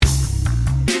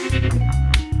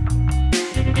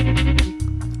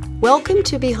Welcome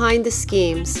to Behind the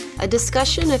Schemes, a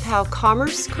discussion of how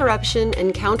commerce, corruption,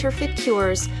 and counterfeit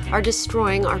cures are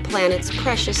destroying our planet's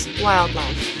precious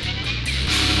wildlife.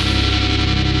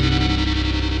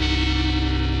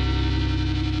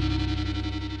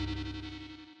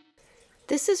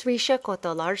 This is Risha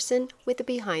Kota Larson with the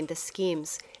Behind the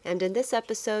Schemes, and in this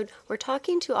episode, we're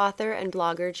talking to author and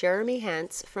blogger Jeremy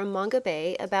Hance from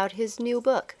Mongabay about his new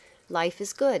book, Life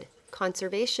is Good: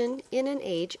 Conservation in an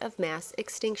Age of Mass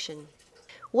Extinction.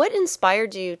 What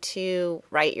inspired you to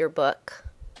write your book?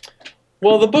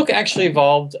 Well, the book actually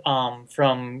evolved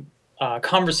from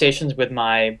conversations with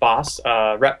my boss,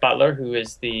 Rhett Butler, who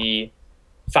is the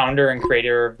founder and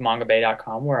creator of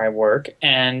Mongabay.com, where I work.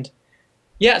 And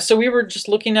yeah, so we were just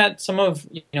looking at some of,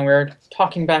 we were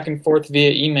talking back and forth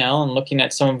via email and looking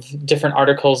at some of different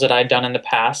articles that I'd done in the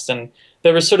past. And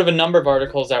there was sort of a number of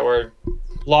articles that were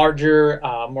larger,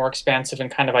 more expansive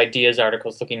and kind of ideas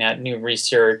articles looking at new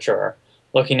research or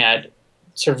looking at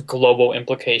sort of global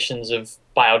implications of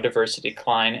biodiversity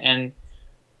decline. And,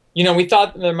 we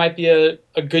thought there might be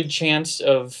a good chance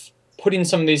of putting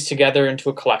some of these together into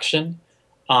a collection.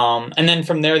 And then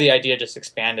from there, the idea just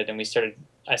expanded, and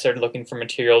I started looking for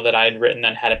material that I had written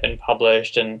that hadn't been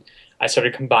published, and I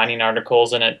started combining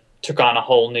articles, and it took on a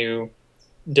whole new,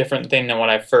 different thing than what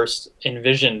I first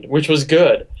envisioned, which was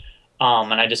good.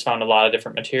 And I just found a lot of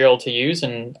different material to use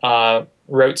and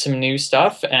wrote some new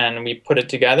stuff, and we put it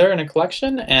together in a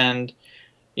collection. And,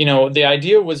 the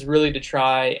idea was really to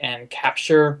try and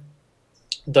capture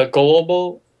the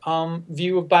global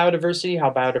view of biodiversity,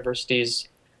 how biodiversity is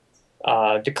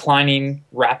declining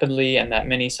rapidly, and that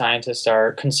many scientists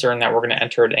are concerned that we're going to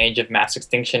enter an age of mass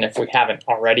extinction if we haven't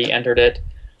already entered it.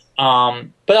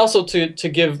 But also to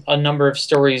give a number of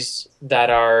stories that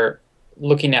are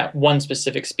looking at one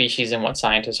specific species and what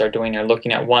scientists are doing, or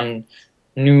looking at one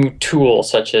new tool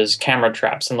such as camera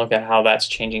traps and look at how that's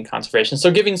changing conservation. So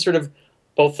giving sort of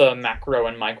both a macro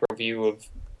and micro view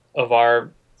of our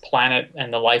planet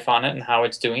and the life on it and how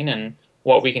it's doing and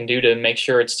what we can do to make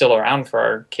sure it's still around for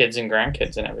our kids and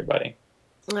grandkids and everybody.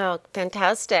 Oh,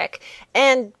 fantastic.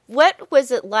 And what was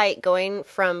it like going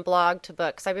from blog to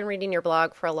book? 'Cause I've been reading your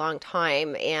blog for a long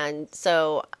time. And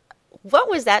so what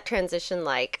was that transition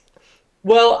like?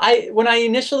 Well, when I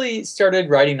initially started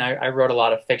writing, I wrote a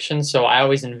lot of fiction, so I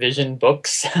always envisioned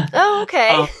books. Oh,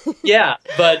 okay. Yeah,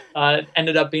 but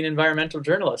ended up being an environmental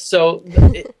journalist. So,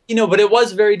 but it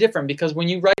was very different, because when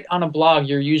you write on a blog,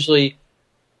 you're usually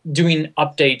doing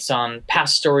updates on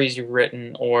past stories you've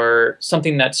written, or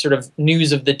something that's sort of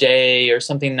news of the day, or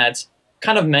something that's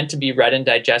kind of meant to be read and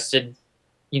digested,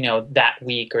 that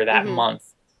week or that month.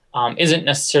 Isn't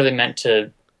necessarily meant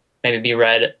to maybe be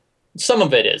read. Some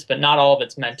of it is, but not all of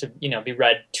it's meant to, be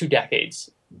read 2 decades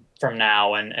from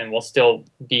now and will still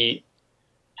be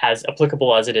as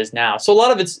applicable as it is now. So a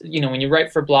lot of it's, when you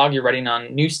write for a blog, you're writing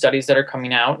on new studies that are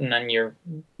coming out, and then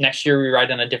next year you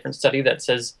write on a different study that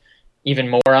says even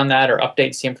more on that or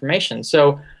updates the information.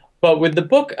 So, but with the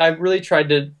book, I really tried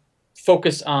to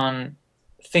focus on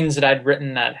things that I'd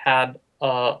written that had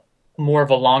more of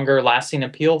a longer lasting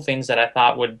appeal, things that I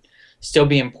thought would still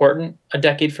be important a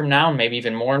decade from now, and maybe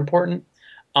even more important.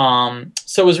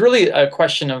 So it was really a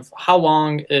question of how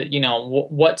long,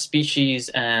 what species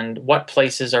and what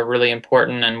places are really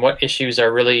important and what issues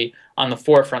are really on the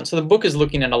forefront. So the book is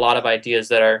looking at a lot of ideas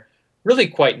that are really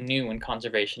quite new in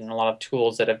conservation, and a lot of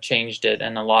tools that have changed it,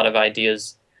 and a lot of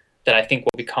ideas that I think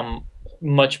will become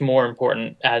much more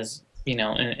important as,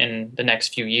 in the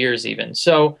next few years even.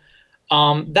 So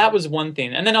that was one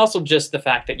thing. And then also just the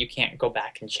fact that you can't go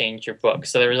back and change your book.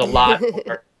 So there was a lot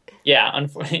more,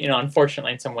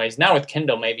 unfortunately in some ways. Now with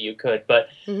Kindle, maybe you could, but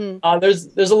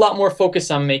there's a lot more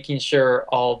focus on making sure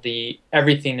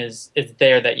everything is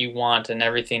there that you want, and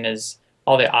everything is,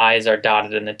 all the I's are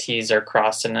dotted and the T's are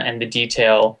crossed, and the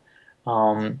detail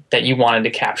that you wanted to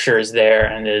capture is there,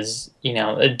 and is,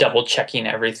 double checking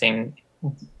everything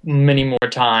many more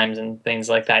times and things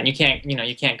like that. And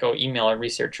you can't go email a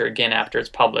researcher again after it's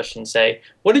published and say,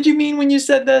 "What did you mean when you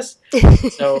said this?"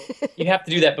 So you have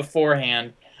to do that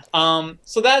beforehand.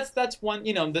 So that's one.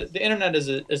 The internet is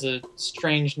a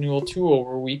strange new tool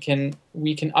where we can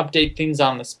update things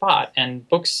on the spot. And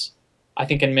books, I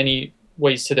think, in many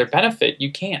ways to their benefit,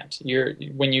 you can't.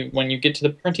 When you get to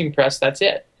the printing press, that's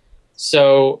it.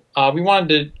 So we wanted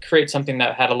to create something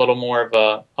that had a little more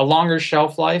of a longer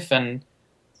shelf life, and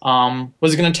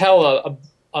was going to tell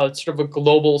a sort of a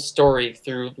global story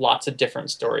through lots of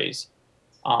different stories,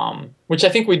 which I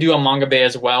think we do on Mongabay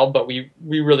as well, but we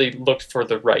really looked for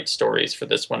the right stories for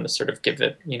this one to sort of give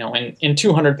it, in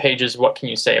 200 pages, what can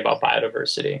you say about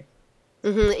biodiversity?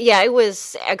 Yeah, it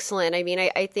was excellent. I mean,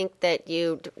 I think that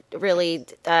you really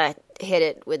hit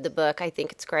it with the book. I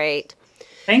think it's great.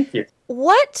 Thank you.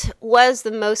 What was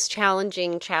the most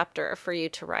challenging chapter for you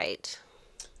to write?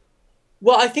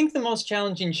 Well, I think the most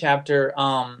challenging chapter,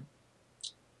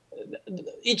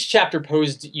 each chapter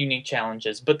posed unique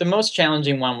challenges, but the most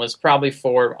challenging one was probably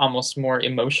for almost more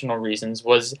emotional reasons.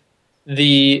 Was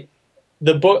the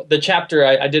the chapter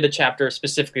I did a chapter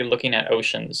specifically looking at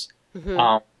oceans, Hmm.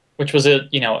 um, which was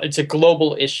it's a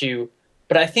global issue,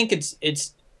 but I think it's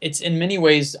in many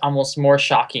ways almost more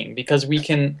shocking because we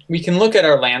can look at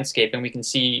our landscape and we can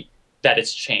see that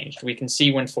it's changed. We can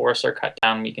see when forests are cut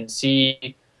down. We can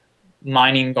see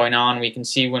mining going on. We can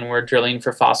see when we're drilling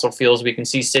for fossil fuels. We can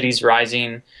see cities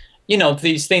rising.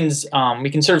 These things, we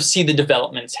can sort of see the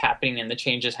developments happening and the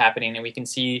changes happening, and we can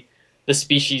see the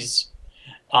species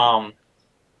um,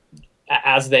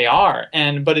 as they are.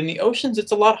 But in the oceans,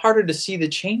 it's a lot harder to see the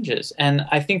changes. And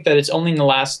I think that it's only in the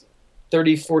last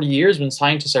 30, 40 years when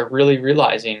scientists are really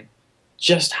realizing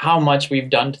just how much we've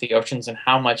done to the oceans and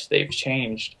how much they've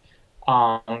changed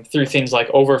through things like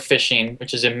overfishing,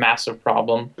 which is a massive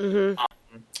problem, Hmm.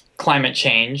 climate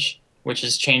change, which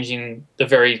is changing the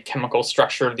very chemical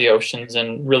structure of the oceans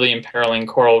and really imperiling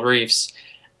coral reefs,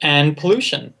 and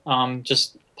pollution,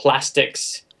 just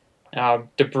plastics,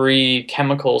 debris,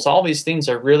 chemicals. All these things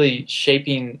are really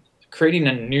creating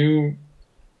a new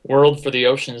world for the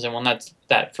oceans, and one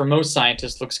that for most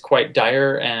scientists looks quite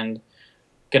dire and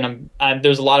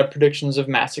there's a lot of predictions of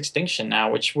mass extinction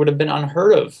now, which would have been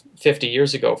unheard of 50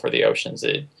 years ago for the oceans.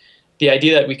 The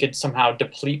idea that we could somehow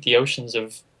deplete the oceans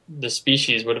of the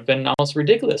species would have been almost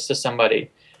ridiculous to somebody,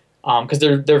 because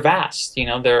they're vast,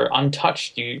 they're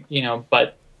untouched,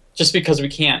 But just because we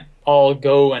can't all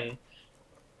go and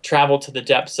travel to the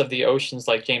depths of the oceans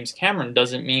like James Cameron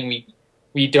doesn't mean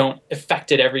we don't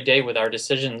affect it every day with our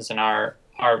decisions and our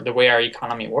the way our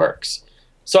economy works.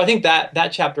 So I think that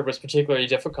chapter was particularly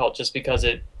difficult just because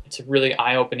it's really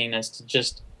eye-opening as to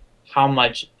just how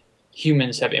much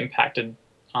humans have impacted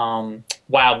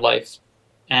wildlife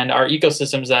and our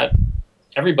ecosystems that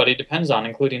everybody depends on,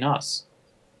 including us.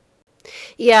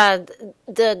 Yeah,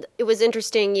 it was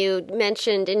interesting. You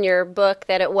mentioned in your book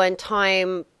that at one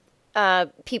time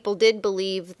people did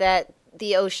believe that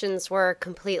the oceans were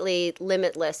completely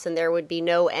limitless and there would be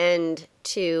no end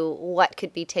to what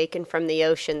could be taken from the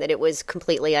ocean, that it was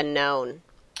completely unknown.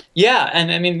 Yeah,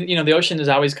 and I mean, the ocean has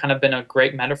always kind of been a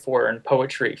great metaphor in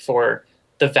poetry for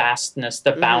the vastness,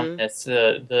 the Hmm. boundness,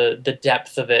 the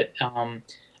depth of it.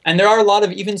 And there are a lot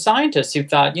of even scientists who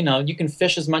thought, you can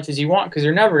fish as much as you want because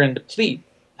you're never going to deplete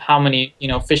how many,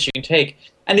 fish you can take.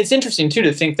 And it's interesting too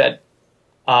to think that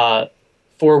uh,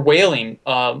 for whaling,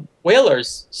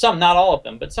 whalers, some, not all of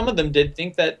them, but some of them did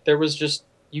think that there was just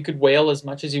you could whale as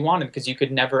much as you wanted because you could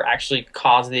never actually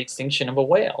cause the extinction of a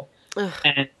whale. Ugh.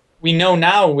 And we know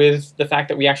now with the fact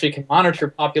that we actually can monitor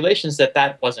populations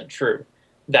that wasn't true.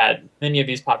 That many of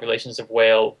these populations of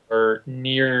whale were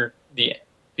near the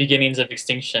beginnings of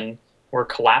extinction, were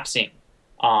collapsing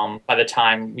by the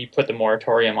time we put the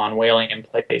moratorium on whaling in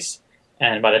place,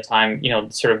 and by the time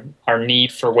sort of our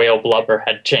need for whale blubber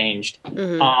had changed.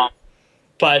 Hmm. Um,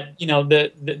 but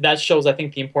that shows, I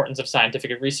think, the importance of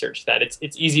scientific research. That it's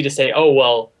easy to say, oh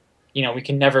well, we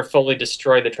can never fully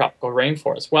destroy the tropical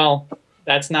rainforest. Well,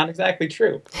 that's not exactly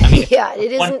true. I mean, Yeah,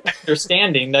 it one isn't.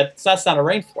 understanding that's not a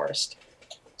rainforest.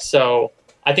 So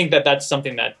I think that's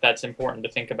something that's important to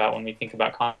think about when we think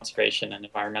about conservation and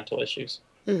environmental issues.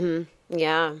 Hmm.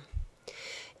 Yeah.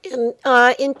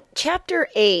 In chapter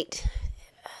 8,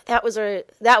 that was a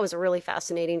really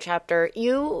fascinating chapter.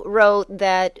 You wrote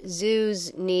that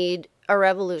zoos need a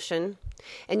revolution,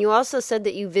 and you also said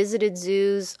that you visited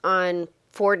zoos on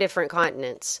 4 different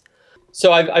continents.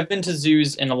 So I've been to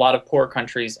zoos in a lot of poor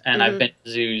countries, and I've Hmm. been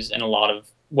to zoos in a lot of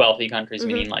wealthy countries, Hmm.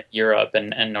 meaning like Europe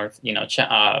and North,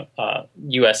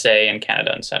 USA and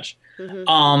Canada and such. Hmm.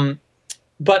 Um,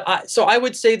 so I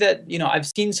would say that I've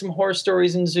seen some horror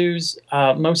stories in zoos.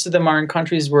 Most of them are in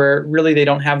countries where really they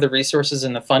don't have the resources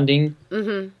and the funding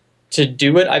Hmm. to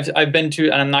do it. I've been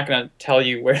to, and I'm not going to tell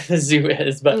you where the zoo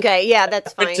is, but Okay, yeah,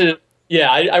 that's went fine. to yeah,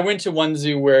 I went to one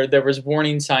zoo where there was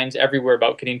warning signs everywhere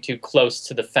about getting too close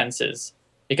to the fences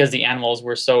because the animals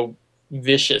were so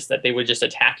vicious that they would just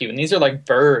attack you. And these are like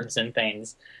birds and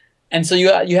things. And so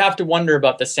you have to wonder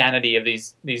about the sanity of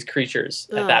these creatures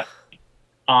at Ugh. that.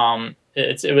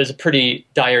 It was a pretty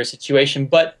dire situation,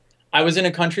 but I was in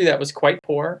a country that was quite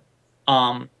poor,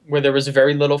 where there was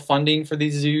very little funding for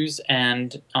these zoos,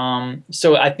 and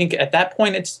so I think at that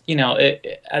point it's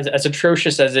as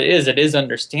atrocious as it is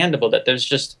understandable that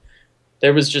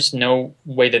there was just no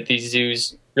way that these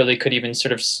zoos really could even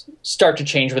sort of start to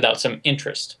change without some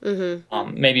interest,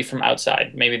 maybe from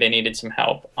outside. Maybe they needed some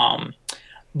help.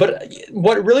 But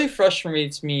what really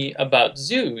frustrates me about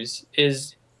zoos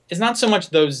is not so much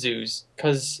those zoos,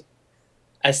 because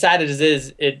as sad as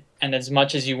it is, and as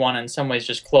much as you want to in some ways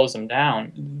just close them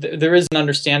down, there is an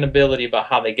understandability about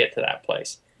how they get to that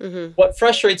place. What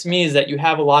frustrates me is that you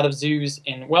have a lot of zoos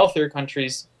in wealthier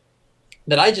countries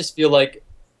that I just feel like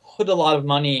put a lot of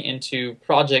money into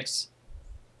projects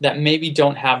that maybe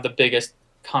don't have the biggest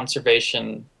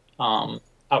conservation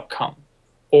outcome,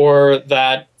 or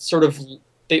that sort of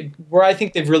where I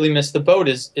think they've really missed the boat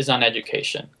is on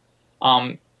education.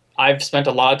 I've spent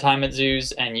a lot of time at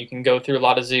zoos, and you can go through a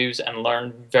lot of zoos and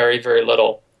learn very, very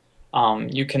little.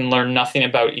 You can learn nothing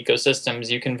about ecosystems.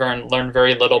 You can learn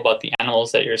very little about the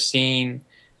animals that you're seeing.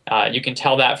 You can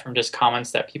tell that from just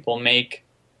comments that people make.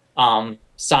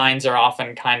 Signs are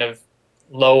often kind of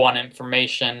low on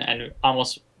information and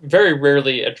almost very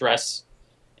rarely address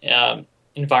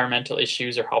environmental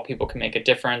issues or how people can make a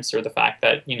difference, or the fact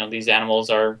that these animals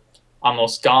are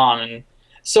almost gone. And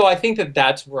so I think that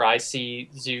that's where I see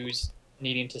zoos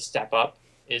needing to step up,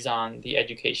 is on the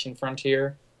education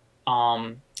frontier.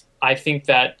 I think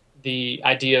that the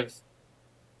idea of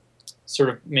sort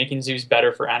of making zoos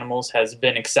better for animals has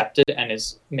been accepted and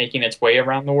is making its way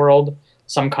around the world.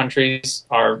 Some countries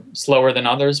are slower than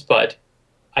others, but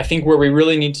I think where we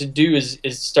really need to do is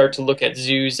start to look at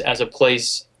zoos as a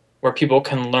place where people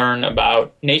can learn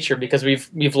about nature, because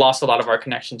we've lost a lot of our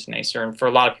connection to nature, and for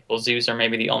a lot of people, zoos are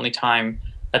maybe the only time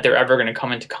that they're ever going to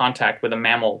come into contact with a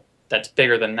mammal that's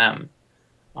bigger than them,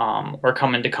 or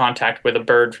come into contact with a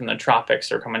bird from the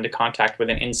tropics, or come into contact with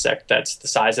an insect that's the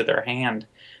size of their hand.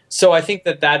 So I think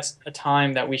that that's a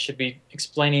time that we should be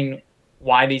explaining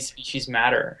why these species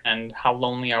matter and how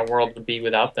lonely our world would be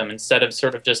without them, instead of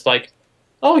sort of just like,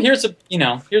 oh, here's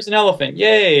an elephant,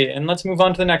 yay, and let's move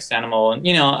on to the next animal. And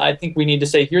I think we need to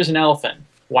say, here's an elephant.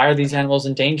 Why are these animals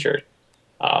endangered?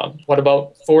 What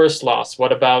about forest loss?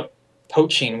 What about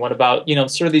poaching? What about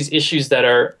sort of these issues that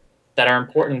are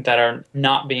important, that are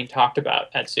not being talked about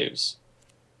at zoos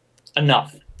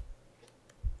enough?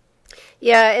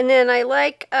 Yeah, and then I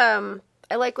like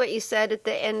what you said at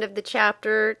the end of the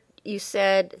chapter. You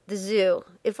said the zoo,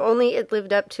 if only it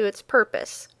lived up to its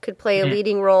purpose, could play a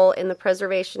leading role in the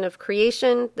preservation of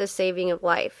creation, the saving of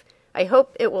life. I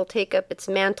hope it will take up its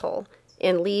mantle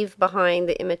and leave behind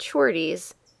the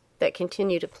immaturities that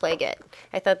continue to plague it.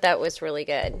 I thought that was really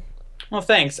good. Well,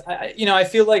 thanks. I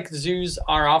feel like zoos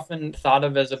are often thought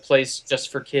of as a place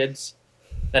just for kids,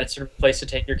 that it's sort of a place to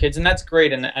take your kids, and that's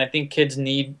great. And I think kids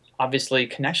need, obviously,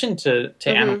 connection to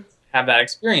animals, have that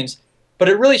experience. But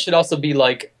it really should also be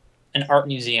like an art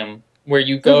museum where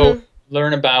you go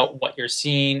learn about what you're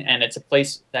seeing, and it's a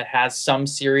place that has some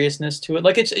seriousness to it.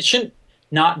 Like it shouldn't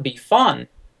not be fun,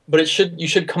 but you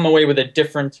should come away with a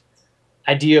different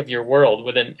idea of your world,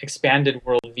 with an expanded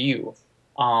worldview.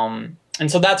 And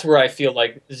so that's where I feel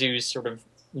like zoos sort of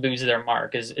lose their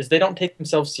mark, is they don't take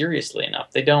themselves seriously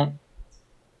enough. They don't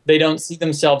see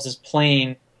themselves as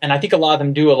playing, and I think a lot of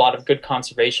them do a lot of good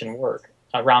conservation work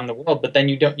around the world, but then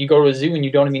you go to a zoo and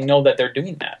you don't even know that they're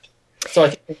doing that. So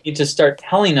I think they need to start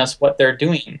telling us what they're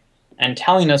doing, and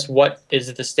telling us what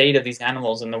is the state of these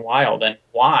animals in the wild, and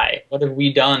why. What have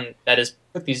we done that has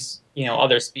put these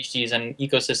other species and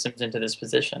ecosystems into this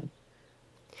position?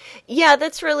 Yeah,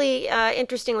 that's really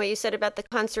interesting what you said about the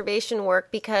conservation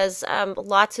work, because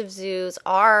lots of zoos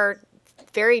are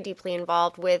very deeply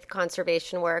involved with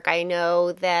conservation work. I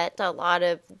know that a lot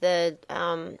of the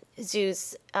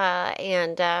zoos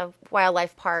and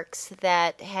wildlife parks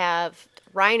that have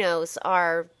rhinos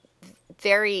are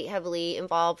very heavily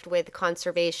involved with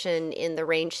conservation in the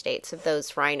range states of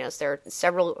those rhinos. There are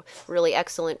several really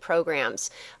excellent programs.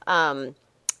 And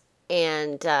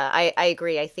I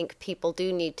agree. I think people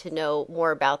do need to know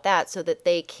more about that, so that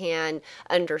they can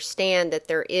understand that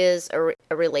there is a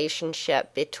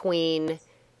relationship between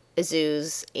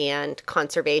zoos and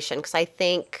conservation. Because I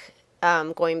think,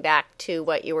 going back to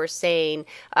what you were saying,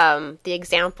 the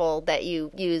example that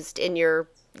you used in your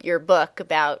book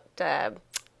about the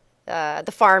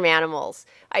farm animals,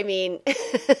 I mean,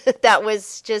 that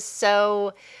was just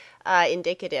so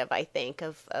indicative, I think,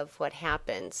 of what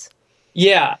happens.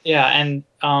 Yeah, and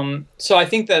so I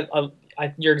think that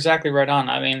you're exactly right on.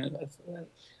 I mean,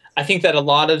 I think that a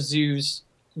lot of zoos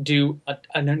do a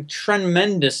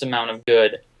tremendous amount of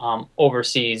good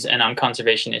overseas and on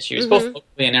conservation issues, both locally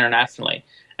and internationally.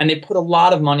 And they put a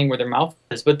lot of money where their mouth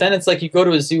is. But then it's like you go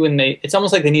to a zoo and it's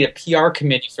almost like they need a PR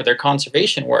committee for their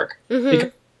conservation work.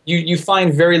 Because you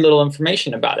find very little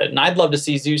information about it. And I'd love to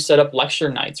see zoos set up lecture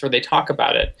nights where they talk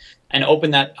about it and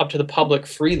open that up to the public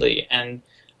freely. And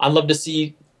I'd love to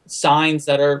see signs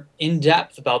that are in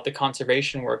depth about the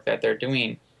conservation work that they're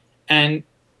doing. And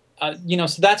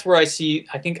so that's where I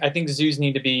think zoos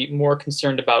need to be more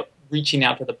concerned about reaching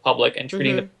out to the public and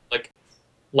treating the public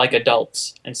like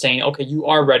adults and saying, okay, you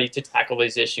are ready to tackle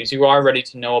these issues. You are ready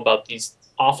to know about these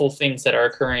awful things that are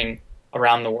occurring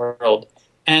around the world.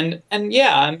 And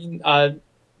yeah, I mean,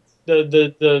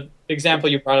 the example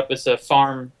you brought up is a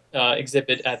farm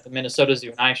exhibit at the Minnesota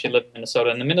Zoo, and I actually live in Minnesota,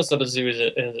 and the Minnesota Zoo is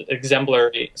an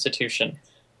exemplary institution.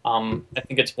 I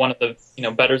think it's one of the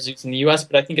better zoos in the U.S.,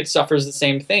 but I think it suffers the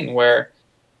same thing where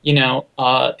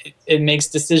it makes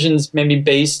decisions maybe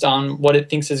based on what it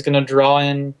thinks is going to draw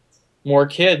in more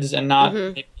kids and not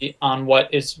maybe on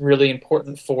what is really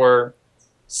important for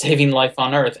saving life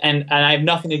on Earth. And I have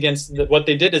nothing against what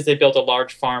they did is they built a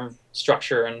large farm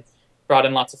structure and brought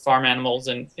in lots of farm animals.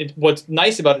 And what's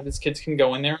nice about it is kids can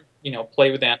go in there,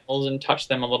 play with animals and touch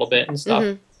them a little bit and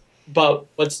stuff. But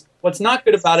what's not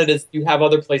good about it is you have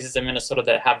other places in Minnesota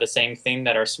that have the same thing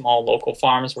that are small local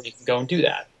farms where you can go and do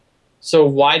that. So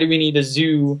why do we need a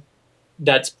zoo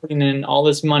that's putting in all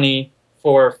this money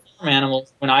for farm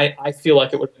animals when I feel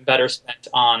like it would have been better spent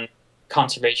on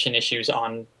conservation issues,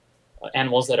 on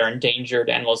animals that are endangered,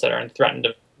 animals that are threatened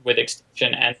with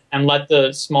extinction, and let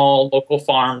the small local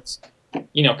farms,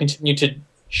 continue to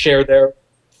share their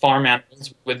farm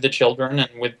animals with the children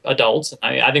and with adults.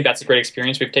 And I think that's a great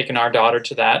experience. We've taken our daughter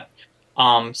to that.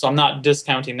 So I'm not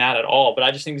discounting that at all, but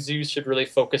I just think zoos should really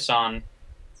focus on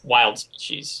wild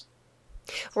species.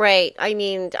 Right. I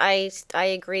mean, I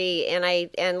agree,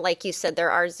 and like you said,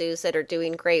 there are zoos that are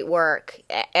doing great work,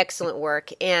 excellent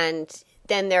work, and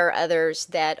then there are others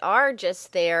that are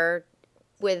just there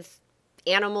with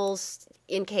animals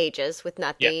in cages with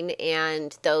nothing,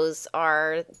 and those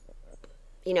are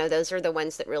the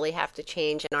ones that really have to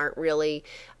change and aren't really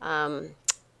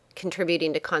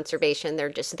contributing to conservation. They're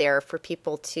just there for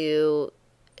people to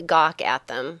gawk at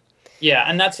them. Yeah,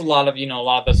 and that's a lot of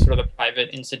the sort of the private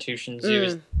institutions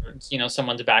use,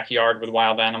 someone's backyard with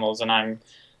wild animals, and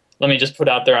let me just put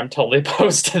out there, I'm totally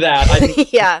opposed to that. I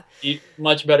think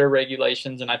much better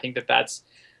regulations, and I think that's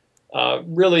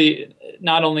really,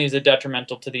 not only is it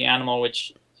detrimental to the animal,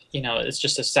 which, it's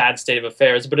just a sad state of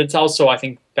affairs, but it's also, I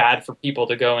think, bad for people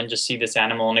to go and just see this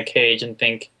animal in a cage and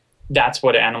think that's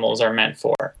what animals are meant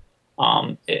for.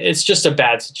 It's just a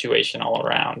bad situation all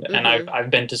around, and I've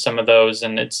been to some of those,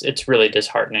 and it's really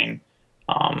disheartening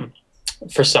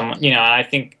for some. And I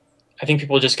think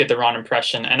people just get the wrong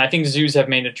impression, and I think zoos have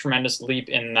made a tremendous leap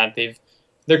in that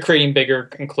they're creating bigger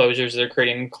enclosures. They're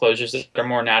creating enclosures that are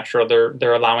more natural.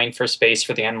 They're allowing for space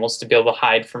for the animals to be able to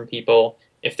hide from people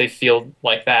if they feel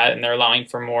like that, and they're allowing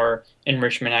for more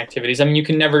enrichment activities. I mean, you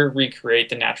can never recreate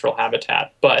the natural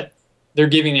habitat, but they're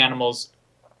giving animals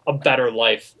a better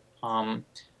life.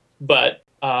 But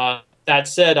that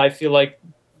said, I feel like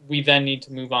we then need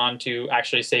to move on to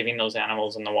actually saving those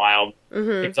animals in the wild.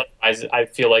 Because otherwise, I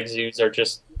feel like zoos are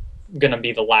just going to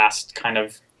be the last kind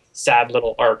of sad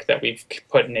little arc that we've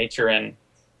put nature in.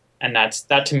 And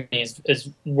that to me is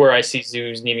where I see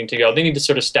zoos needing to go. They need to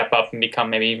sort of step up and become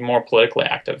maybe even more politically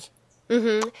active.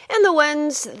 And the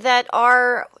ones that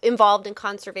are involved in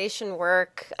conservation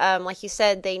work, like you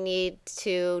said, they need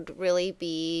to really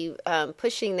be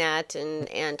pushing that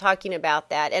and talking about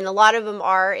that. And a lot of them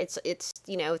are. It's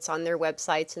on their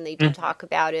websites, and they do talk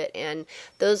about it. And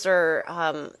those are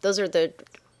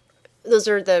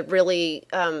the really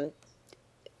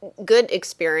good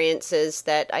experiences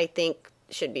that I think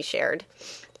should be shared.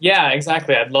 Yeah,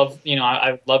 exactly. I'd love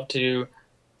to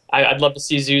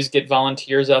see zoos get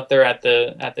volunteers out there at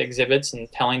the exhibits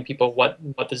and telling people what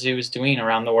the zoo is doing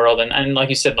around the world. And like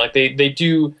you said, like they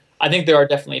do. I think there are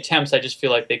definitely attempts. I just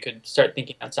feel like they could start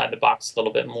thinking outside the box a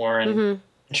little bit more and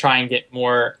try and get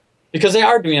more, because they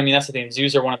are doing. I mean, that's the thing.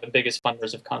 Zoos are one of the biggest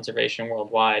funders of conservation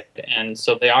worldwide, and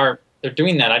so they're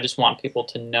doing that. I just want people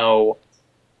to know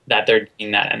that they're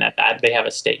doing that, and that they have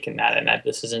a stake in that, and that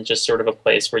this isn't just sort of a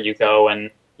place where you go and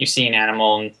you see an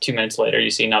animal and 2 minutes later you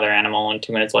see another animal and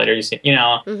 2 minutes later you see,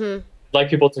 like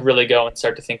people to really go and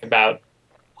start to think about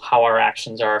how our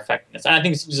actions are affecting us. And I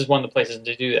think this is one of the places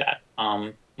to do that.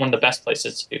 One of the best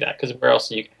places to do that, because where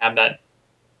else you can have that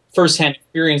firsthand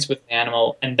experience with the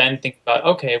animal and then think about,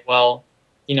 okay, well,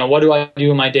 what do I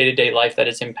do in my day-to-day life that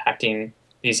is impacting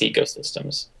these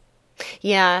ecosystems?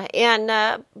 Yeah,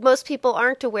 and most people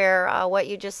aren't aware what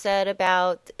you just said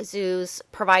about zoos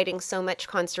providing so much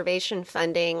conservation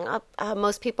funding.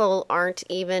 Most people aren't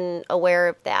even aware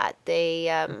of that. They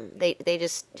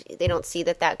just they don't see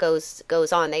that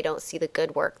goes on. They don't see the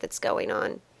good work that's going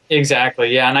on.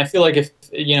 Exactly. Yeah. And I feel like if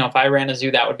I ran a zoo,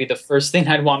 that would be the first thing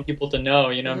I'd want people to know,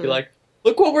 and be Hmm. like,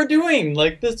 look what we're doing.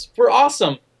 Like this, we're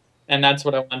awesome. And that's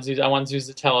what I want zoos. I want zoos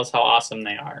to tell us how awesome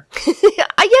they are.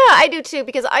 Yeah, I do too,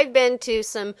 because I've been to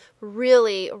some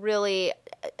really, really,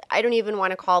 I don't even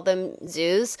want to call them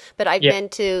zoos, but I've Yeah. been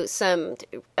to some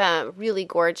really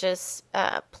gorgeous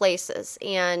places.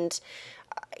 And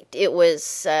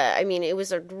I mean, it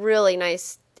was a really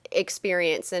nice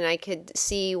experience, and I could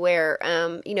see where,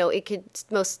 it could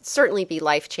most certainly be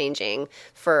life changing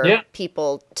for Yeah.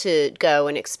 people to go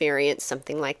and experience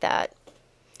something like that.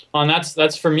 And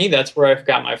that's for me, that's where I've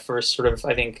got my first sort of,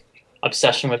 I think,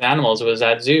 obsession with animals was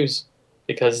at zoos.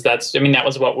 Because that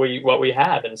was what we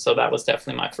had. And so that was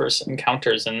definitely my first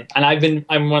encounters. And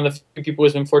I'm one of the few people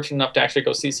who's been fortunate enough to actually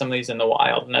go see some of these in the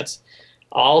wild. And that's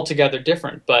altogether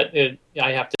different. But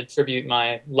I have to attribute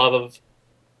my love of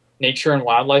nature and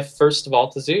wildlife first of all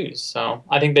to zoos. So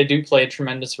I think they do play a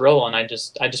tremendous role, and I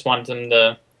just wanted them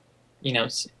to,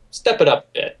 step it up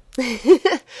a bit. If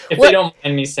they What don't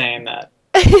mind me saying that,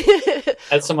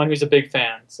 as someone who's a big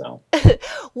fan. So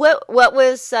what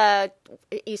was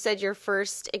you said your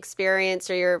first experience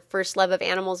or your first love of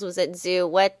animals was at zoo.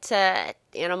 What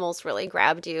animals really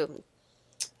grabbed you?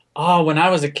 when I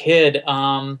was a kid,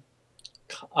 snow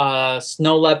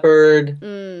leopard,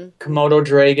 Mm, Komodo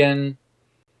dragon,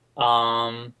 a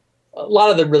lot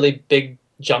of the really big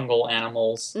jungle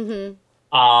animals.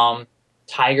 mm-hmm.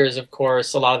 Tigers, of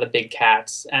course, a lot of the big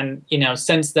cats, and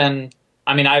since then,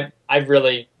 I mean, I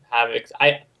really have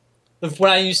I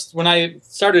when I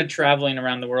started traveling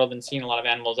around the world and seeing a lot of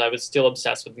animals, I was still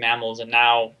obsessed with mammals, and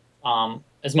now,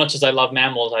 as much as I love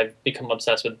mammals, I've become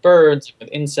obsessed with birds, with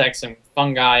insects, and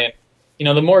fungi.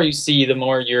 And the more you see, the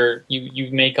more you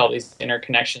make all these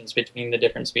interconnections between the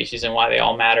different species and why they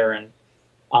all matter. And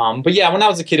but yeah, when I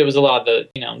was a kid, it was a lot of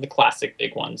the classic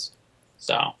big ones.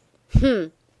 So. Hmm.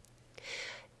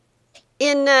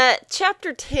 In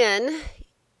chapter 10,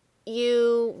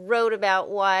 you wrote about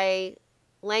why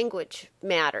language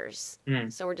matters.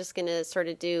 Mm. So we're just going to sort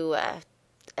of do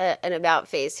an about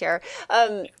face here.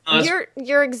 Uh,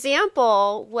 Your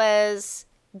example was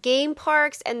game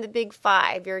parks and the Big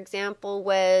Five. Your example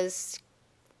was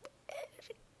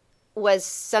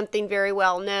something very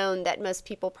well known that most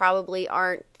people probably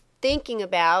aren't thinking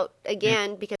about,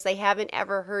 again, because they haven't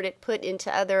ever heard it put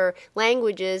into other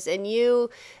languages. And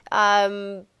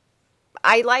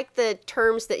I like the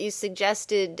terms that you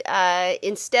suggested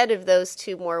instead of those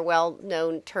two more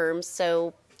well-known terms.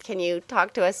 So can you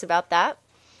talk to us about that?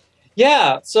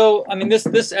 Yeah, so I mean,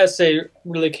 this essay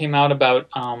really came out about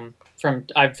from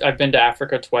I've been to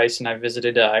Africa twice, and I've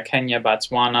visited Kenya,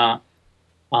 Botswana,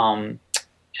 um,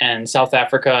 and South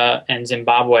Africa and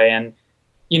Zimbabwe, and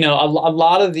a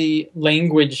lot of the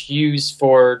language used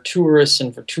for tourists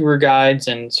and for tour guides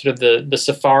and sort of the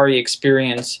safari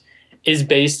experience is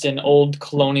based in old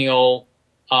colonial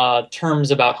terms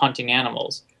about hunting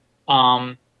animals.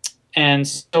 Um, and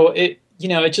so it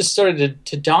just started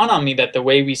to dawn on me that the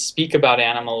way we speak about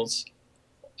animals,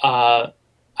 I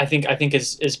think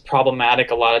is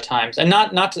problematic a lot of times. And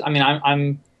not to, I mean,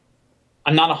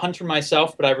 I'm not a hunter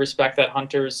myself, but I respect that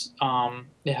hunters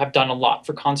have done a lot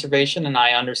for conservation, and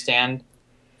I understand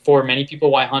for many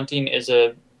people why hunting is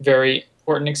a very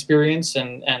important experience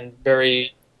and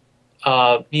very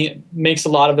makes a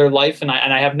lot of their life, and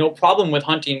I have no problem with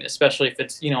hunting, especially if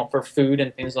it's for food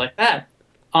and things like that.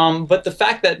 But the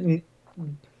fact that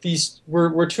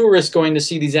we're tourists going to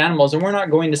see these animals, and we're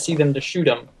not going to see them to shoot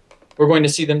them. We're going to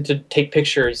see them to take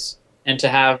pictures and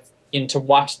to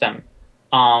watch them.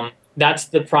 That's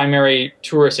the primary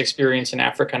tourist experience in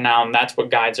Africa now, and that's what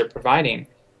guides are providing.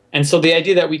 And so the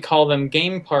idea that we call them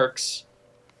game parks,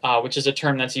 which is a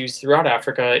term that's used throughout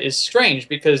Africa, is strange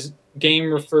because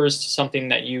game refers to something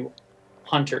that you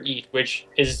hunt or eat, which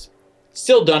is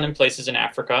still done in places in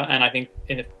Africa, and I think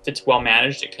if it's well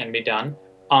managed, it can be done.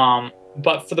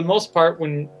 But for the most part,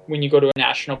 when you go to a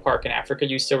national park in Africa,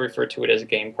 you still refer to it as a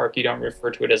game park. You don't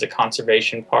refer to it as a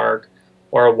conservation park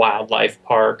or a wildlife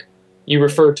park. You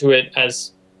refer to it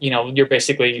as, you're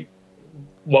basically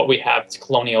what we have is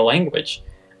colonial language.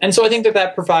 And so I think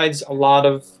that provides a lot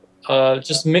of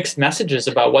just mixed messages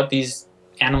about what these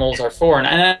animals are for.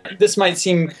 And this might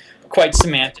seem quite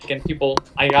semantic, and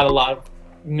I got a lot of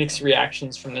mixed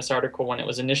reactions from this article when it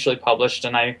was initially published,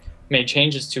 and I made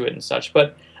changes to it and such.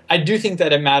 But I do think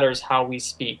that it matters how we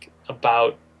speak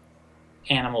about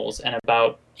animals and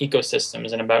about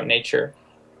ecosystems and about nature.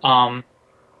 Um,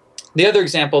 the other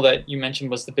example that you mentioned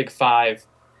was the Big Five,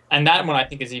 and that one I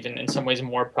think is even in some ways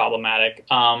more problematic.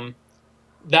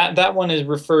 That one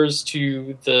refers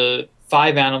to the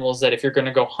five animals that if you're going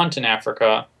to go hunt in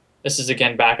Africa, this is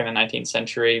again back in the 19th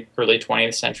century, early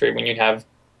 20th century, when you'd have,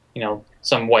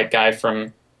 some white guy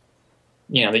from,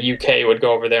 the UK would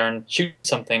go over there and shoot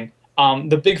something.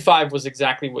 The Big Five was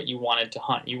exactly what you wanted to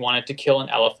hunt. You wanted to kill an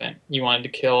elephant. You wanted to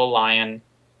kill a lion.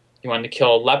 You wanted to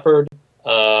kill a leopard,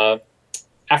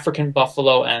 African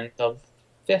buffalo, and the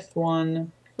fifth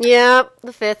one. Yeah,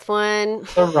 the fifth one.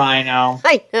 The rhino.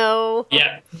 I know.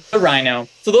 Yeah, the rhino.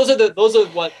 So those are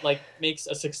what makes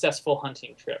a successful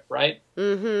hunting trip, right?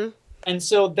 Mm-hmm. And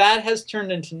so that has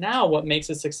turned into now what makes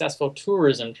a successful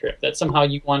tourism trip. That somehow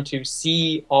you want to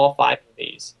see all five of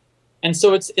these. And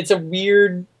so it's a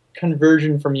weird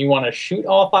conversion from you want to shoot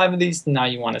all five of these to now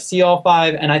you want to see all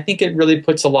five. And I think it really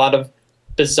puts a lot of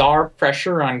bizarre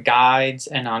pressure on guides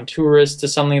and on tourists to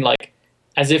something like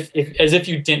as if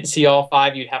you didn't see all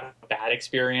five, you'd have a bad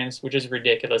experience, which is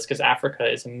ridiculous because Africa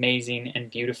is amazing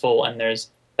and beautiful, and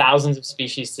there's thousands of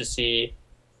species to see,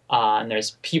 and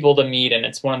there's people to meet, and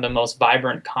it's one of the most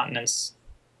vibrant continents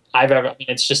I've ever. I mean,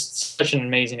 it's just such an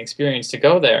amazing experience to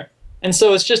go there. And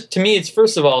so it's just, to me, it's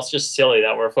first of all, it's just silly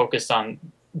that we're focused on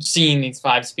seeing these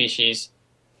five species.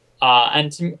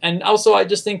 And also, I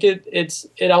just think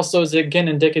it also is again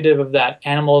indicative of that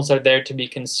animals are there to be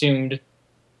consumed,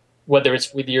 whether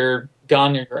it's with your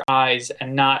gun or your eyes,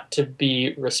 and not to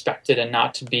be respected and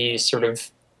not to be sort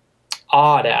of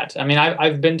awed at. I mean,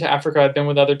 I've been to Africa, I've been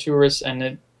with other tourists,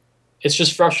 and it's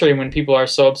just frustrating when people are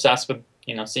so obsessed with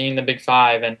seeing the Big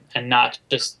Five and not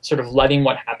just sort of letting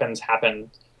what happens happen,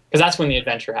 because that's when the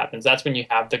adventure happens. That's when you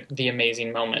have the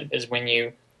amazing moment, is when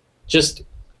you just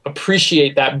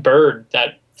appreciate that bird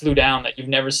that flew down that you've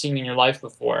never seen in your life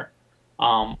before,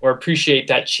 or appreciate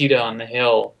that cheetah on the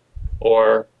hill,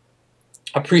 or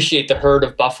appreciate the herd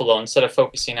of buffalo instead of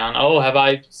focusing on, oh, have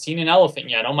I seen an elephant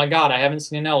yet? Oh my God, I haven't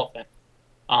seen an elephant.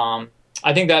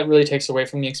 I think that really takes away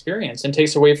from the experience and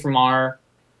takes away from our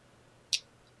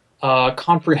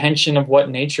comprehension of what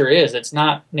nature is.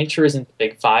 Nature isn't the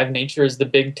Big Five. Nature is the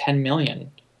Big 10 million.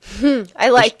 I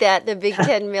like that, the Big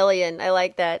 10 million. I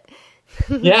like that.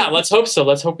 Yeah, let's hope so.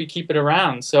 Let's hope we keep it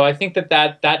around. So I think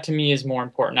that to me is more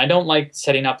important. I don't like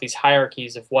setting up these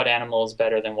hierarchies of what animal is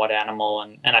better than what animal,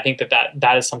 and I think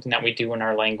that is something that we do in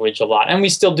our language a lot, and we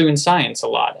still do in science a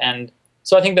lot. And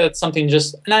so I think that's something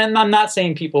and I'm not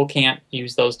saying people can't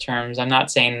use those terms. I'm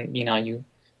not saying,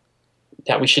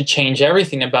 that we should change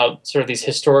everything about sort of these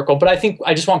historical, but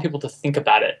I just want people to think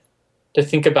about it, to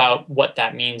think about what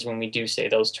that means when we do say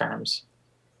those terms.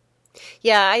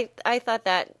 Yeah, I thought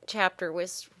that chapter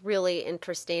was really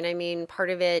interesting. I mean, part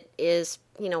of it is,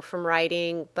 from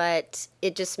writing, but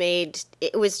it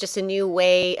was just a new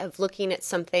way of looking at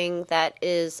something that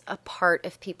is a part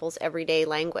of people's everyday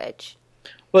language.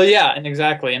 Well, yeah, and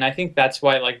exactly. And I think that's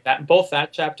why both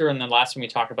that chapter and the last one we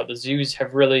talked about, the zoos,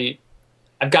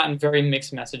 I've gotten very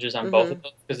mixed messages on both of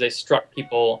those, because they struck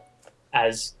people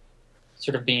as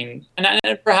sort of being, and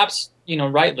perhaps,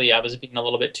 rightly, I was being a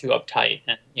little bit too uptight.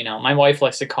 And, my wife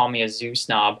likes to call me a zoo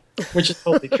snob, which is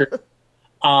totally true.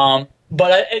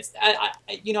 But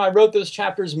I wrote those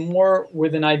chapters more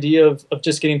with an idea of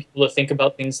just getting people to think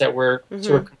about things that we're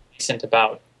sort of complacent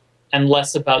about, and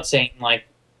less about saying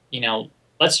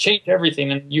let's change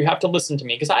everything and you have to listen to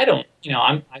me, because I don't,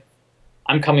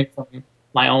 I'm coming from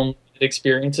my own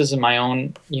experiences and my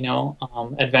own,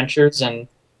 adventures, and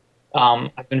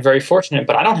I've been very fortunate,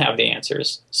 but I don't have the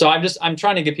answers. So I'm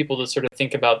trying to get people to sort of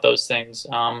think about those things.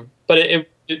 But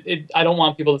I don't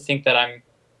want people to think that I'm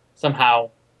somehow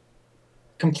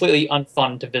completely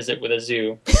unfun to visit with a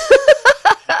zoo.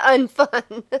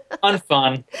 Unfun.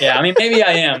 Unfun. Yeah, I mean, maybe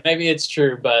I am. Maybe it's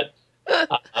true, but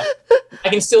I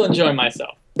can still enjoy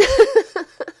myself.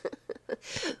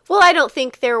 Well, I don't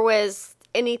think there was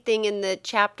anything in the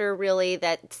chapter really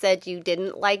that said you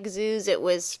didn't like zoos. It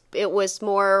was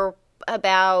more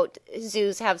about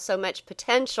zoos have so much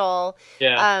potential.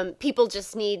 Yeah. People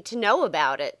just need to know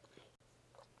about it.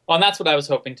 Well, and that's what I was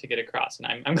hoping to get across,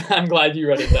 and I'm glad you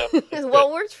read it though. Well,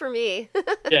 it worked for me.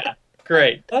 Yeah,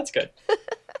 great. That's good.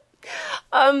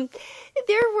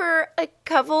 There were a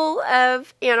couple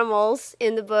of animals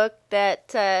in the book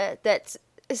that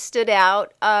stood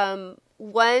out.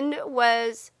 One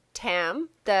was Tam,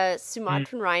 the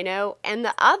Sumatran rhino, and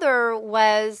the other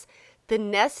was the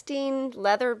nesting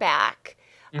leatherback.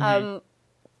 Why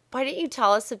don't you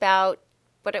tell us about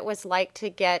what it was like to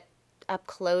get up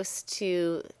close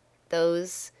to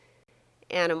those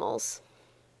animals?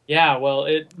 Yeah, well,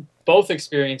 both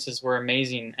experiences were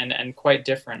amazing and quite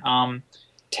different.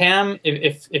 Tam,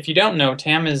 if you don't know,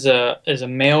 Tam is a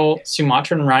male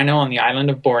Sumatran rhino on the island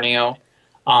of Borneo.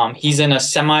 He's in a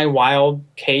semi-wild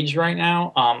cage right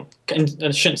now.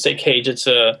 I shouldn't say cage; it's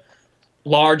a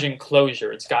large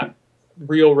enclosure. It's got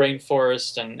real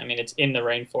rainforest, and I mean it's in the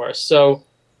rainforest. So,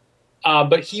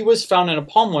 but he was found in a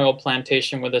palm oil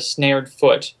plantation with a snared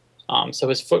foot. So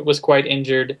his foot was quite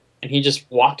injured, and he just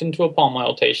walked into a palm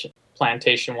oil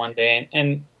plantation one day.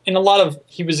 And in a lot of,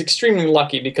 he was extremely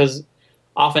lucky because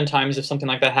oftentimes if something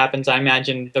like that happens, I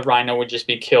imagine the rhino would just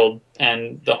be killed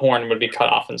and the horn would be cut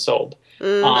off and sold.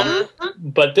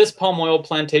 But this palm oil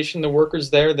plantation, the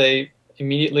workers there, they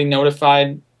immediately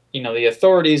notified, the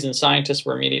authorities, and scientists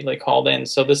were immediately called in.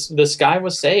 So this guy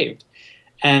was saved.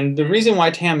 And the reason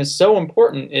why Tam is so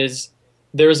important is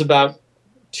there's about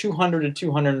 200 to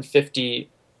 250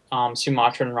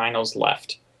 Sumatran rhinos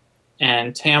left.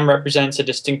 And Tam represents a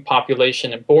distinct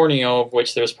population in Borneo, of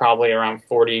which there's probably around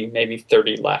 40, maybe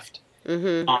 30 left.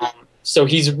 So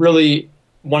he's really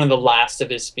one of the last of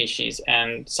his species,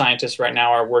 and scientists right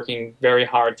now are working very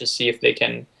hard to see if they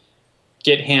can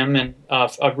get him and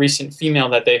a recent female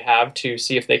that they have to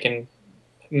see if they can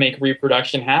make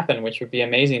reproduction happen, which would be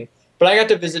amazing. But I got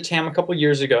to visit Tam a couple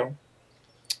years ago,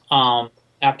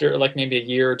 after like maybe a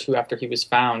year or two after he was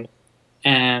found,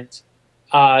 and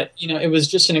it was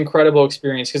just an incredible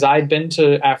experience because I'd been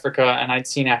to Africa and I'd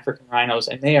seen African rhinos,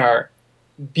 and they are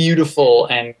beautiful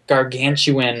and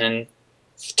gargantuan and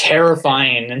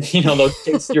terrifying, and they'll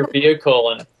chase your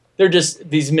vehicle, and they're just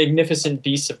these magnificent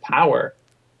beasts of power.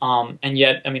 And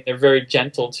yet, I mean, they're very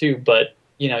gentle too. But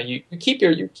you keep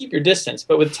your distance.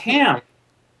 But with Tam,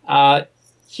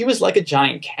 he was like a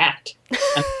giant cat.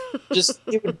 And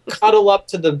he would cuddle up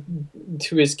to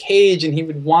his cage, and he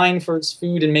would whine for his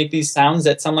food and make these sounds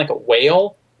that sound like a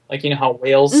whale, like how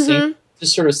whales sing,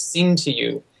 just sort of sing to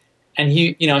you. And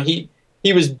he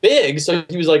was big, so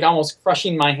he was like almost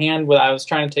crushing my hand when I was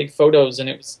trying to take photos, and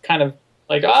it was kind of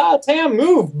like, Tam,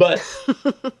 move. But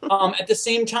at the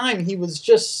same time, he was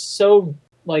just so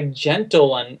like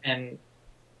gentle and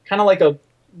kind of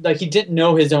like he didn't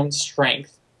know his own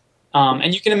strength.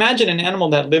 And you can imagine an animal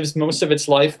that lives most of its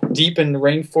life deep in the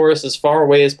rainforest, as far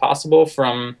away as possible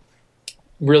from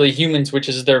really humans, which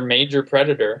is their major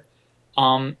predator.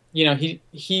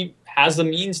 He has the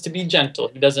means to be gentle.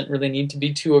 He doesn't really need to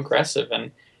be too aggressive.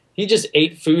 And he just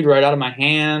ate food right out of my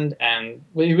hand. And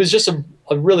he was just a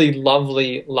really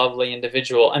lovely, lovely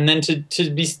individual. And then to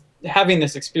be having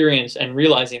this experience and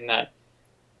realizing that,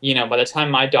 by the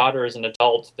time my daughter is an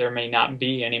adult, there may not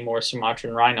be any more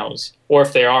Sumatran rhinos. Or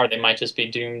if they are, they might just be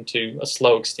doomed to a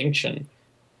slow extinction.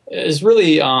 Is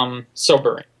really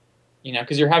sobering,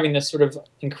 because you're having this sort of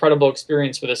incredible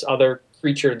experience with this other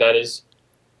creature that is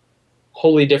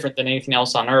wholly different than anything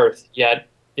else on Earth, yet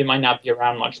it might not be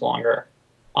around much longer.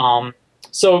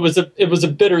 So it was a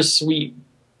bittersweet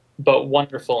but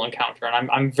wonderful encounter,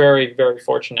 and I'm very, very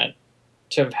fortunate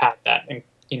to have had that, and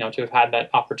to have had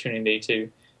that opportunity to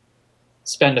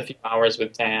spend a few hours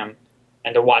with Tam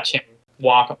and to watch him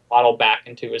waddle back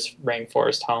into his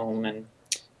rainforest home, and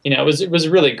it was a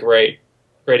really great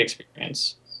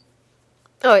experience.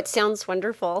 Oh, it sounds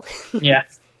wonderful. Yeah.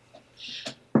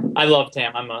 I love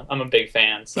Tam. I'm a big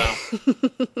fan. So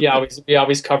we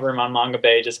always cover him on Manga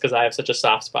Bay just because I have such a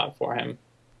soft spot for him.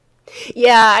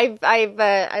 Yeah,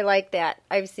 I like that.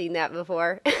 I've seen that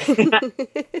before.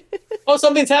 Oh,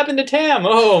 something's happened to Tam.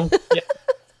 Oh, yeah.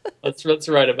 Let's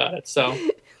write about it. So,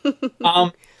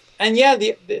 and yeah,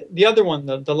 the other one,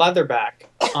 the leatherback.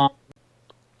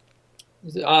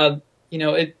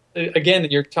 Again,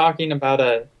 you're talking about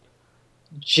a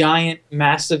giant,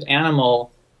 massive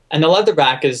animal. And the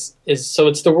leatherback is so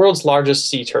it's the world's largest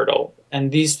sea turtle.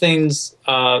 And these things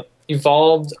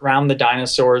evolved around the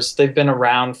dinosaurs. They've been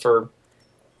around for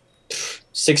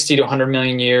 60 to 100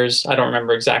 million years. I don't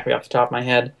remember exactly off the top of my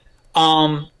head.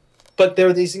 But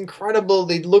they're these incredible,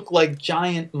 they look like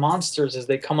giant monsters as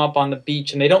they come up on the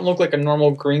beach. And they don't look like a normal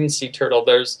green sea turtle.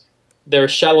 Their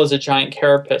shell is a giant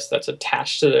carapace that's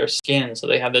attached to their skin. So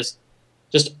they have this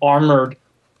just armored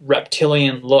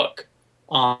reptilian look.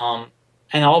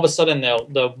 And all of a sudden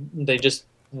they just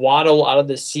waddle out of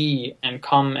the sea and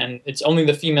come, and it's only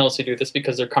the females who do this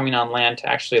because they're coming on land to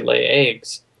actually lay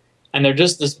eggs. And they're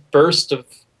just this burst of,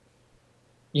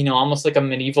 almost like a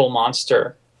medieval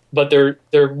monster. But they're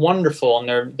wonderful,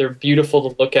 and they're beautiful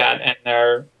to look at, and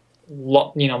they're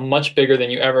much bigger than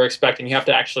you ever expect. And you have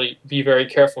to actually be very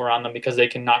careful around them because they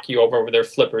can knock you over with their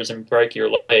flippers and break your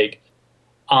leg.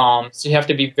 So you have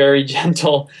to be very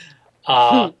gentle.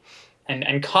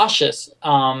 And cautious.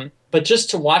 but just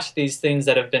to watch these things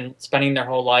that have been spending their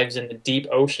whole lives in the deep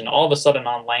ocean, all of a sudden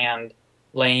on land,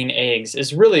 laying eggs,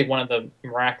 is really one of the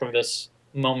miraculous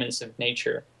moments of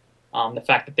nature. The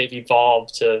fact that they've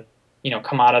evolved to,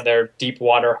 come out of their deep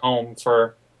water home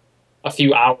for a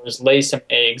few hours, lay some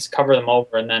eggs, cover them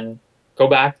over, and then go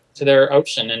back to their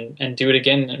ocean and do it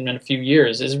again in a few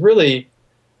years is really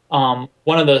one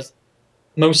of the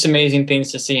most amazing things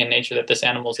to see in nature, that this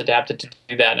animal is adapted to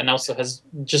do that, and also has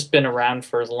just been around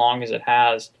for as long as it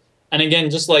has. And again,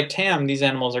 just like Tam, these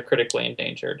animals are critically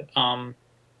endangered.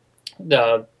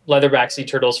 The leatherback sea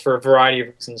turtles, for a variety of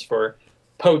reasons, for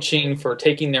poaching, for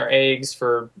taking their eggs,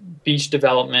 for beach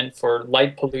development, for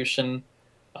light pollution,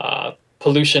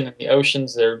 pollution in the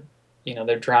oceans. They're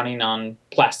drowning on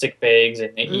plastic bags,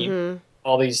 and they eat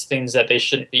all these things that they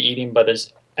shouldn't be eating, but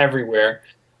is everywhere.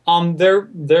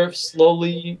 They're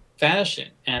slowly vanishing,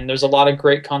 and there's a lot of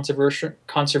great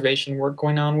conservation work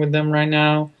going on with them right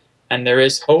now, and there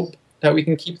is hope that we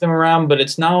can keep them around, but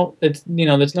there's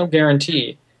no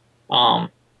guarantee.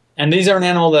 And these are an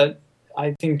animal that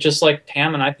I think, just like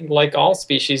Tam, and I think like all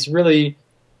species, really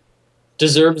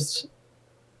deserves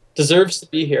to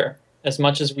be here as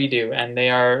much as we do, and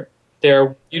they're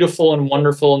beautiful and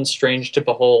wonderful and strange to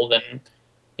behold, and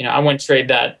I wouldn't trade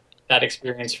that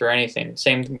experience for anything.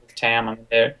 Same with Tam. I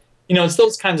mean, it's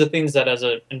those kinds of things that, as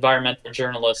an environmental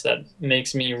journalist, that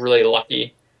makes me really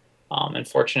lucky and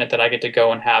fortunate that I get to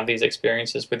go and have these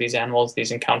experiences with these animals,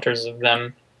 these encounters of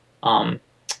them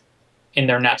in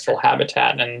their natural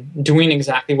habitat and doing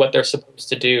exactly what they're supposed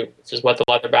to do, which is what the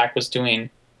leatherback was doing.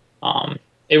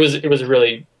 It was a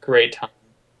really great time.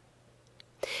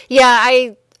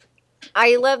 Yeah,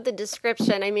 I love the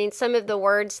description. I mean, some of the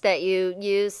words that you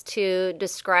use to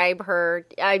describe her,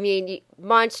 I mean,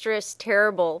 monstrous,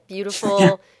 terrible,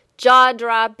 beautiful,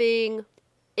 jaw-dropping.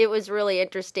 It was really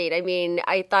interesting. I mean,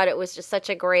 I thought it was just such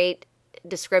a great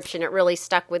description. It really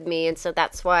stuck with me, and so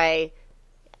that's why,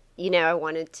 I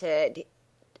wanted to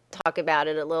talk about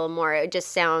it a little more. It just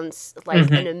sounds like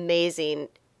an amazing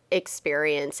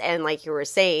experience, and like you were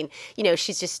saying,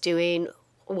 she's just doing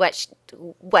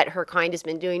what her kind has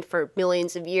been doing for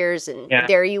millions of years, and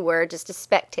there you were, just a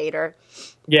spectator.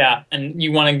 Yeah, and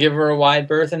you want to give her a wide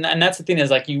berth, and that's the thing, is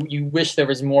like you wish there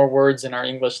was more words in our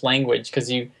English language,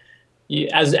 because you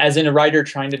as in a writer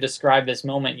trying to describe this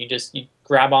moment, you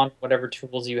grab on whatever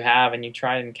tools you have and you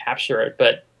try and capture it.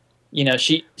 But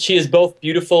she is both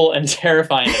beautiful and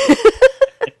terrifying,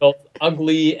 both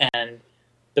ugly and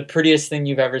the prettiest thing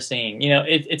you've ever seen.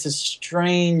 It's a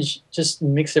strange just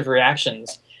mix of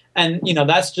reactions. And,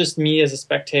 that's just me as a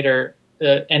spectator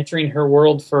entering her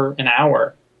world for an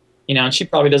hour. And she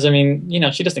probably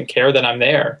doesn't she doesn't care that I'm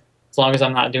there, as long as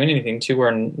I'm not doing anything to her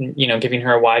and, giving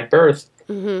her a wide berth.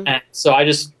 And so I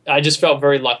just felt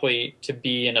very lucky to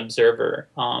be an observer,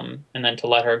 and then to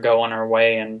let her go on her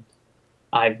way. And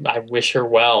I wish her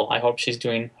well. I hope she's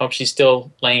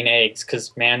still laying eggs,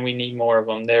 because man, we need more of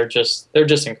them. They're just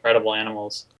incredible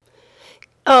animals.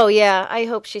 Oh yeah, I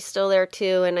hope she's still there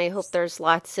too, and I hope there's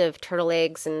lots of turtle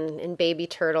eggs and baby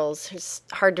turtles. It's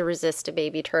hard to resist a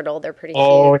baby turtle. They're pretty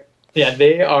cute. Yeah,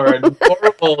 they are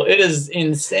adorable. It is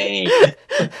insane.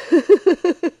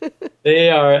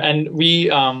 They are, and we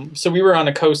so we were on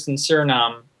a coast in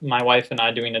Suriname, my wife and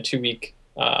I, doing a 2-week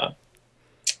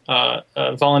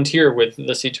volunteer with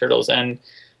the sea turtles, and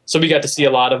so we got to see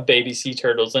a lot of baby sea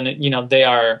turtles, and they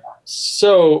are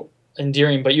so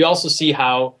endearing. But you also see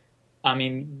how,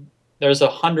 there's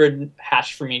 100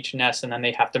 hatched from each nest, and then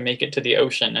they have to make it to the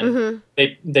ocean, and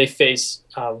they face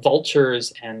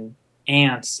vultures and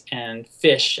ants and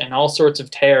fish and all sorts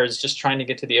of tears just trying to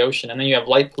get to the ocean. And then you have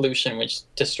light pollution, which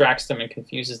distracts them and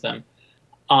confuses them.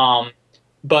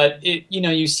 But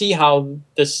you see how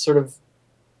this sort of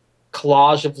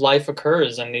collage of life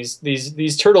occurs, and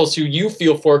these turtles who you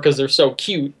feel for because they're so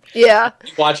cute. Yeah.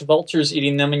 You watch vultures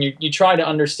eating them, and you try to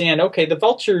understand, okay, the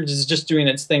vulture is just doing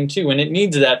its thing too, and it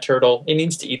needs that turtle. It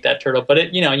needs to eat that turtle.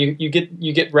 But you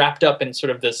get wrapped up in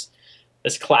sort of this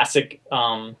classic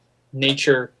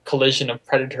nature collision of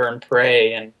predator and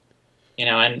prey, and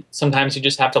and sometimes you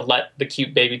just have to let the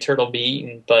cute baby turtle be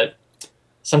eaten, but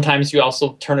sometimes you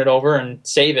also turn it over and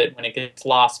save it when it gets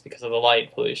lost because of the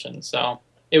light pollution. So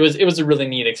it was a really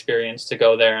neat experience to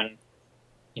go there and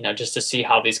just to see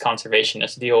how these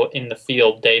conservationists deal in the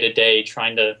field day to day,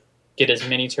 trying to get as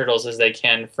many turtles as they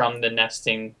can from the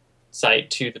nesting site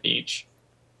to the beach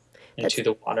and to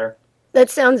the water. That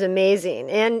sounds amazing.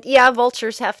 And yeah,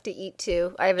 vultures have to eat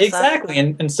too. Exactly,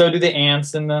 and so do the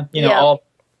ants and the all.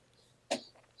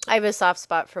 I have a soft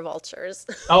spot for vultures.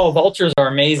 Oh, vultures are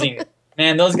amazing.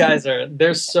 Man, those guys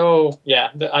they're so,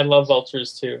 I love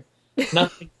vultures too.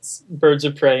 Nothing's birds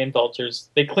of prey and vultures.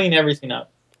 They clean everything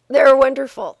up. They're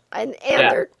wonderful, and Yeah.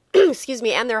 they're excuse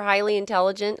me, and they're highly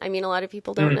intelligent. I mean, a lot of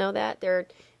people don't Mm. know that. They're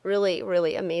really,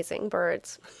 really amazing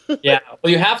birds. Yeah.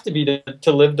 Well, you have to be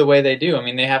to live the way they do. I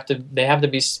mean, they have to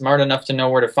be smart enough to know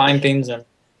where to find things and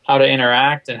how to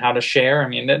interact and how to share. I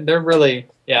mean, they're really,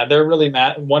 yeah, they're really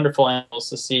wonderful animals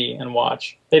to see and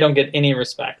watch. They don't get any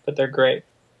respect, but they're great.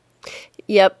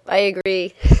 Yep, I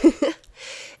agree.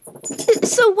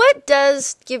 So, what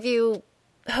does give you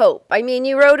hope? I mean,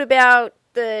 you wrote about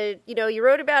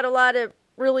a lot of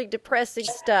really depressing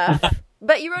stuff,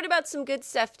 but you wrote about some good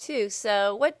stuff too.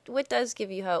 So, what does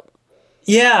give you hope?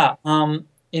 Yeah.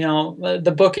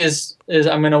 The book is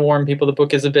I'm going to warn people. The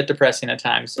book is a bit depressing at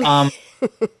times.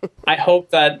 I hope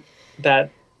that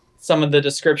some of the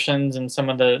descriptions and some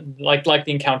of the like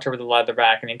the encounter with the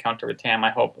leatherback and the encounter with Tam, I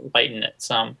hope lighten it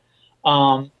some.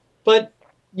 But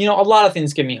a lot of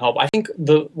things give me hope. I think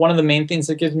the one of the main things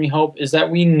that gives me hope is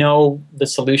that we know the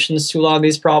solutions to a lot of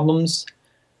these problems.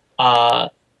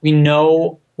 We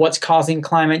know what's causing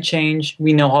climate change.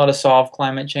 We know how to solve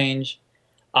climate change.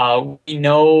 We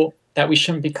know that we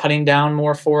shouldn't be cutting down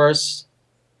more forests.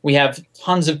 We have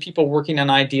tons of people working on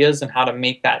ideas on how to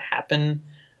make that happen.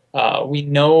 We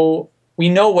know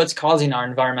what's causing our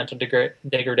environmental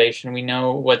degradation. We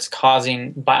know what's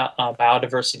causing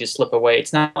biodiversity to slip away.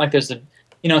 It's not like it's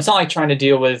not like trying to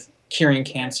deal with curing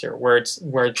cancer, where it's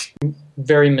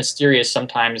very mysterious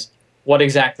sometimes what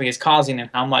exactly is causing and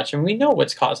how much, and we know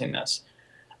what's causing this.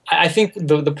 I think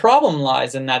the problem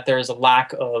lies in that there's a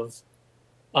lack of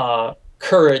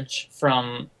courage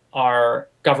from our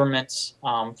governments,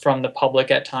 from the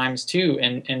public at times too,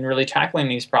 in really tackling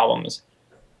these problems.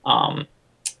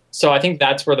 So I think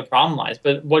that's where the problem lies.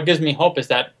 But what gives me hope is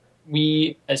that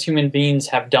we, as human beings,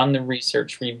 have done the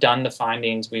research, we've done the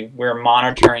findings, we're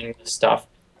monitoring this stuff,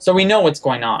 so we know what's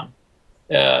going on.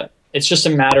 It's just a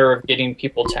matter of getting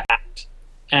people to act.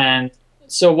 And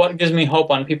so what gives me hope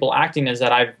on people acting is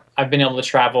that I've been able to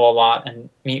travel a lot and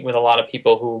meet with a lot of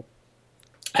people who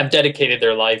have dedicated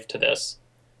their life to this.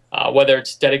 Whether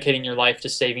it's dedicating your life to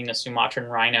saving a Sumatran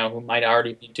rhino who might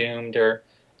already be doomed, or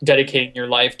dedicating your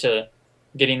life to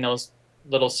getting those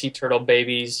little sea turtle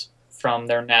babies from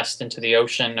their nest into the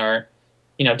ocean, or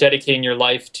dedicating your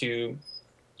life to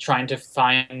trying to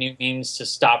find new means to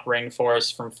stop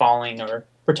rainforests from falling, or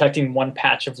protecting one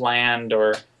patch of land,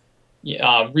 or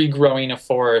regrowing a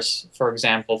forest, for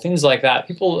example, things like that.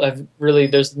 People have really,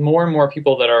 there's more and more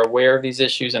people that are aware of these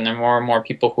issues, and there are more and more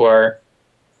people who are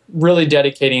really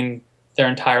dedicating their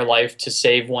entire life to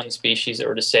save one species,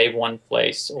 or to save one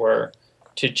place, or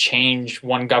to change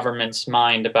one government's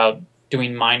mind about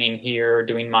doing mining here or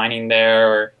doing mining there,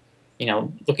 or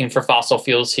looking for fossil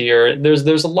fuels here.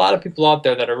 There's a lot of people out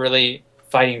there that are really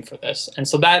fighting for this, and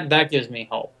so that gives me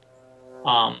hope.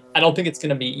 I don't think it's going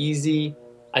to be easy.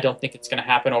 I don't think it's going to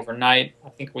happen overnight. I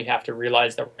think we have to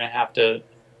realize that we're going to have to,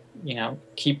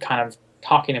 keep kind of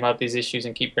talking about these issues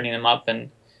and keep bringing them up, and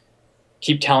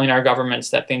keep telling our governments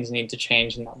that things need to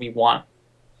change and that we want,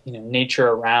 nature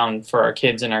around for our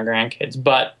kids and our grandkids.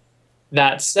 But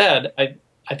that said,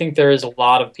 I think there is a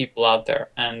lot of people out there,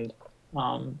 and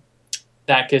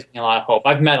that gives me a lot of hope.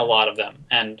 I've met a lot of them,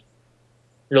 and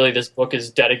really this book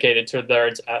is dedicated to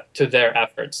their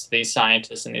efforts, these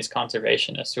scientists and these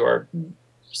conservationists who are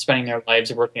spending their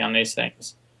lives working on these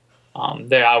things.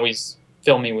 They always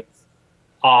fill me with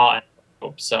awe and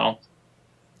hope. So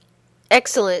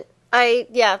Excellent.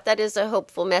 Yeah, that is a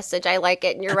hopeful message. I like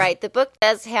it, and you're right. The book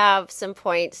does have some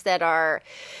points that are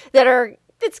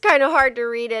it's kind of hard to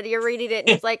read it. You're reading it and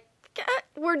it's like, God,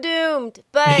 we're doomed.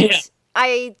 But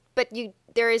yeah.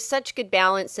 there is such good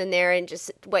balance in there, and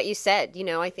just what you said,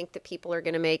 I think that people are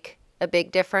going to make a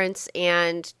big difference,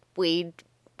 and we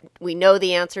know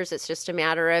the answers. It's just a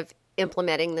matter of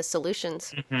implementing the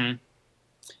solutions. Mm-hmm.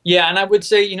 Yeah, and I would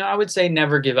say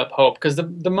never give up hope, because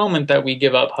the moment that we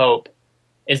give up hope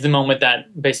is the moment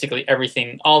that basically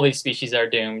all these species are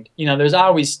doomed. There's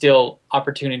always still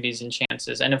opportunities and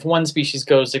chances. And if one species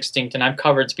goes extinct, and I've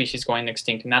covered species going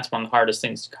extinct, and that's one of the hardest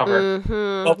things to cover.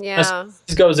 Mm-hmm. Yeah. If a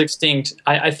species goes extinct,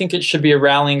 I think it should be a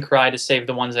rallying cry to save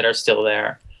the ones that are still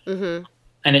there. Mm-hmm.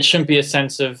 And it shouldn't be a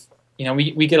sense of,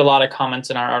 we get a lot of comments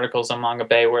in our articles on Manga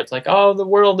Bay where it's like, oh, the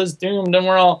world is doomed,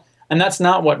 and that's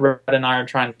not what Red and I are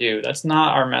trying to do. That's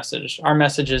not our message. Our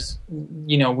message is,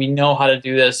 we know how to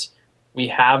do this. We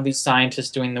have these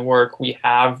scientists doing the work. We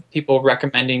have people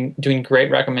doing great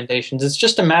recommendations. It's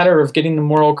just a matter of getting the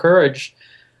moral courage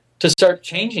to start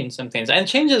changing some things. And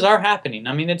changes are happening.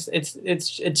 I mean,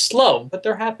 it's slow, but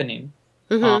they're happening.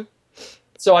 Mm-hmm.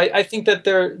 So I think that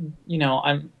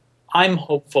I'm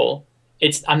hopeful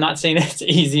I'm not saying it's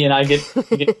easy, and you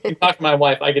talk to my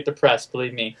wife, I get depressed,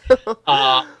 believe me.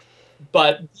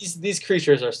 But these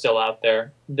creatures are still out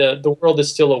there. The world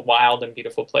is still a wild and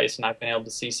beautiful place, and I've been able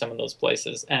to see some of those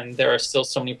places. And there are still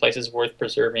so many places worth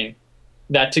preserving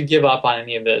that to give up on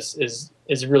any of this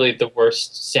is really the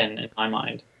worst sin in my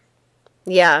mind.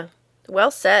 Yeah,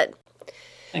 well said.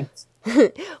 Thanks.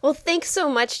 Well, thanks so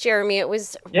much, Jeremy. It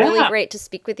was really great to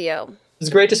speak with you. It was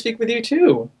great to speak with you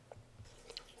too.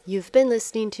 You've been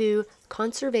listening to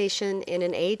Conservation in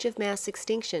an Age of Mass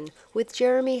Extinction with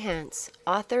Jeremy Hantz,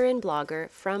 author and blogger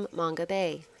from Manga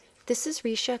Bay. This is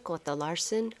Risha Kota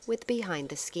Larson with Behind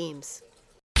the Schemes.